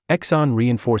Exxon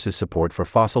reinforces support for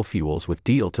fossil fuels with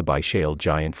deal to buy shale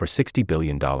giant for $60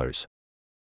 billion.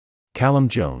 Callum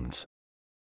Jones.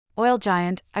 Oil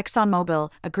giant,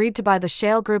 ExxonMobil, agreed to buy the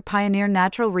shale group Pioneer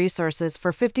Natural Resources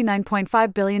for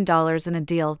 $59.5 billion in a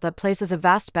deal that places a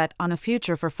vast bet on a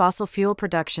future for fossil fuel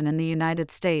production in the United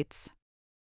States.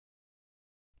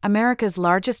 America's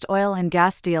largest oil and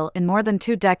gas deal in more than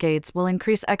 2 decades will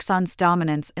increase Exxon's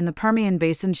dominance in the Permian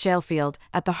Basin shale field,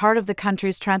 at the heart of the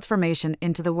country's transformation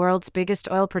into the world's biggest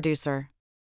oil producer.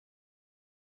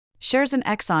 Shares in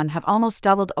Exxon have almost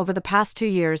doubled over the past 2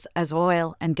 years as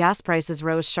oil and gas prices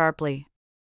rose sharply.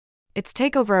 Its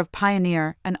takeover of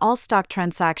Pioneer, an all-stock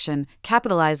transaction,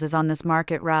 capitalizes on this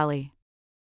market rally.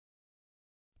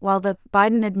 While the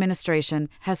Biden administration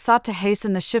has sought to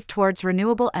hasten the shift towards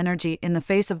renewable energy in the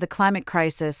face of the climate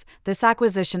crisis, this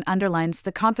acquisition underlines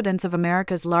the confidence of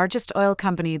America's largest oil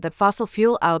company that fossil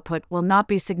fuel output will not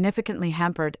be significantly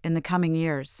hampered in the coming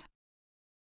years.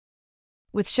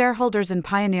 With shareholders in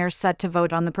Pioneer set to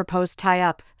vote on the proposed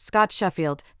tie-up, Scott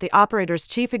Sheffield, the operator's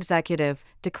chief executive,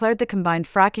 declared the combined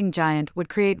fracking giant would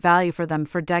create value for them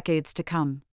for decades to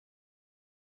come.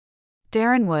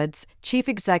 Darren Woods, chief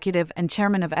executive and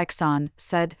chairman of Exxon,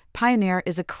 said, "Pioneer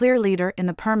is a clear leader in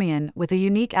the Permian with a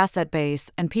unique asset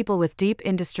base and people with deep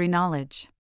industry knowledge.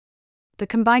 The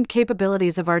combined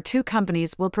capabilities of our two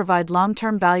companies will provide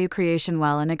long-term value creation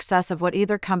well in excess of what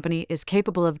either company is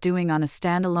capable of doing on a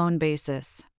standalone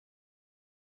basis."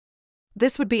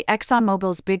 This would be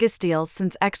ExxonMobil's biggest deal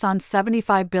since Exxon's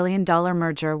 $75 billion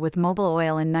merger with Mobil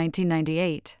Oil in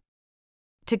 1998.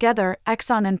 Together,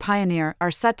 Exxon and Pioneer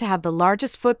are set to have the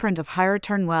largest footprint of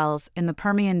high-return wells in the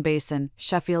Permian Basin,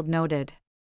 Sheffield noted.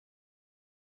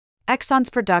 Exxon's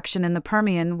production in the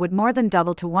Permian would more than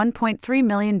double to 1.3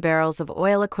 million barrels of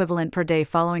oil equivalent per day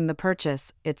following the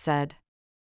purchase, it said.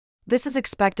 This is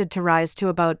expected to rise to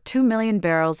about 2 million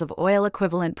barrels of oil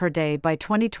equivalent per day by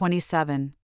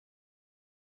 2027.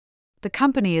 The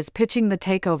company is pitching the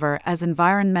takeover as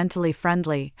environmentally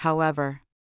friendly, however.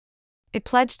 It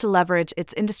pledged to leverage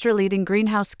its industry-leading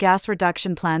greenhouse gas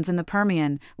reduction plans in the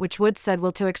Permian, which Woods said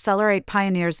will to accelerate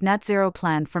Pioneer's net zero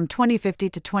plan from 2050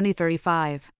 to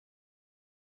 2035.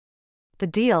 The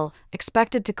deal,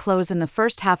 expected to close in the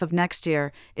first half of next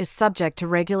year, is subject to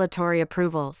regulatory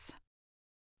approvals.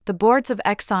 The boards of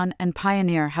Exxon and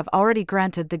Pioneer have already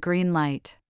granted the green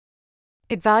light.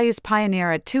 It values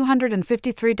Pioneer at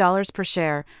 $253 per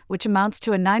share, which amounts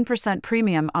to a 9%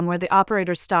 premium on where the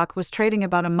operator's stock was trading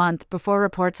about a month before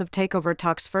reports of takeover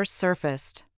talks first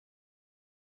surfaced.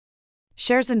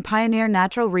 Shares in Pioneer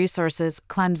Natural Resources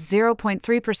climbed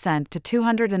 0.3% to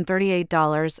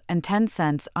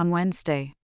 $238.10 on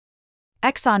Wednesday.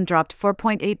 Exxon dropped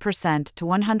 4.8% to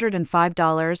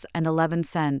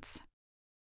 $105.11.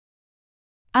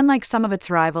 Unlike some of its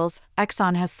rivals,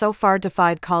 Exxon has so far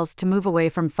defied calls to move away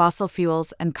from fossil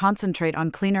fuels and concentrate on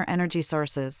cleaner energy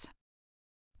sources.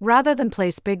 Rather than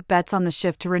place big bets on the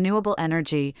shift to renewable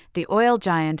energy, the oil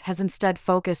giant has instead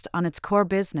focused on its core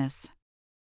business.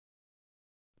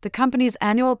 The company's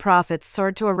annual profits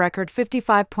soared to a record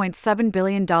 $55.7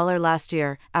 billion last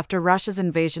year, after Russia's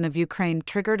invasion of Ukraine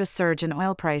triggered a surge in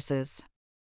oil prices.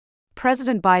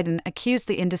 President Biden accused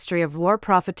the industry of war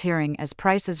profiteering as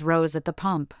prices rose at the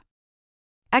pump.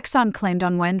 Exxon claimed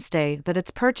on Wednesday that its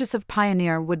purchase of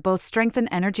Pioneer would both strengthen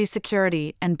energy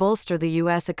security and bolster the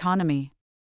U.S. economy.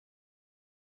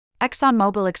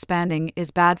 ExxonMobil expanding is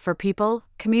bad for people,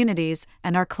 communities,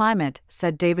 and our climate,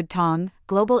 said David Tong,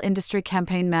 global industry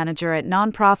campaign manager at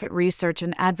nonprofit research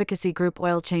and advocacy group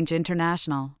Oil Change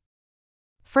International.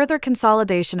 Further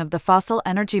consolidation of the fossil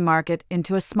energy market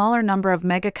into a smaller number of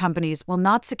mega companies will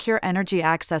not secure energy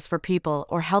access for people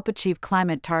or help achieve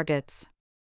climate targets.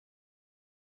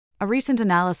 A recent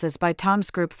analysis by Tong's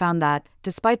group found that,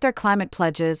 despite their climate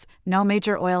pledges, no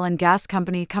major oil and gas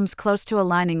company comes close to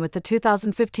aligning with the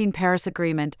 2015 Paris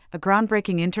Agreement, a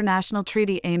groundbreaking international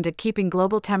treaty aimed at keeping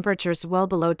global temperatures well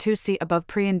below 2°C above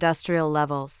pre-industrial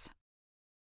levels.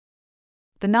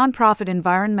 The nonprofit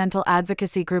environmental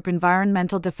advocacy group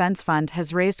Environmental Defense Fund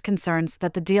has raised concerns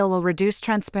that the deal will reduce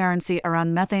transparency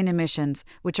around methane emissions,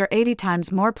 which are 80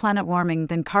 times more planet-warming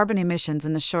than carbon emissions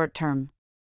in the short term.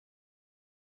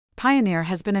 Pioneer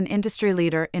has been an industry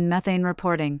leader in methane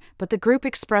reporting, but the group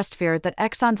expressed fear that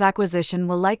Exxon's acquisition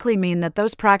will likely mean that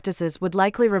those practices would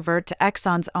likely revert to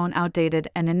Exxon's own outdated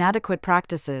and inadequate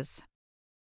practices.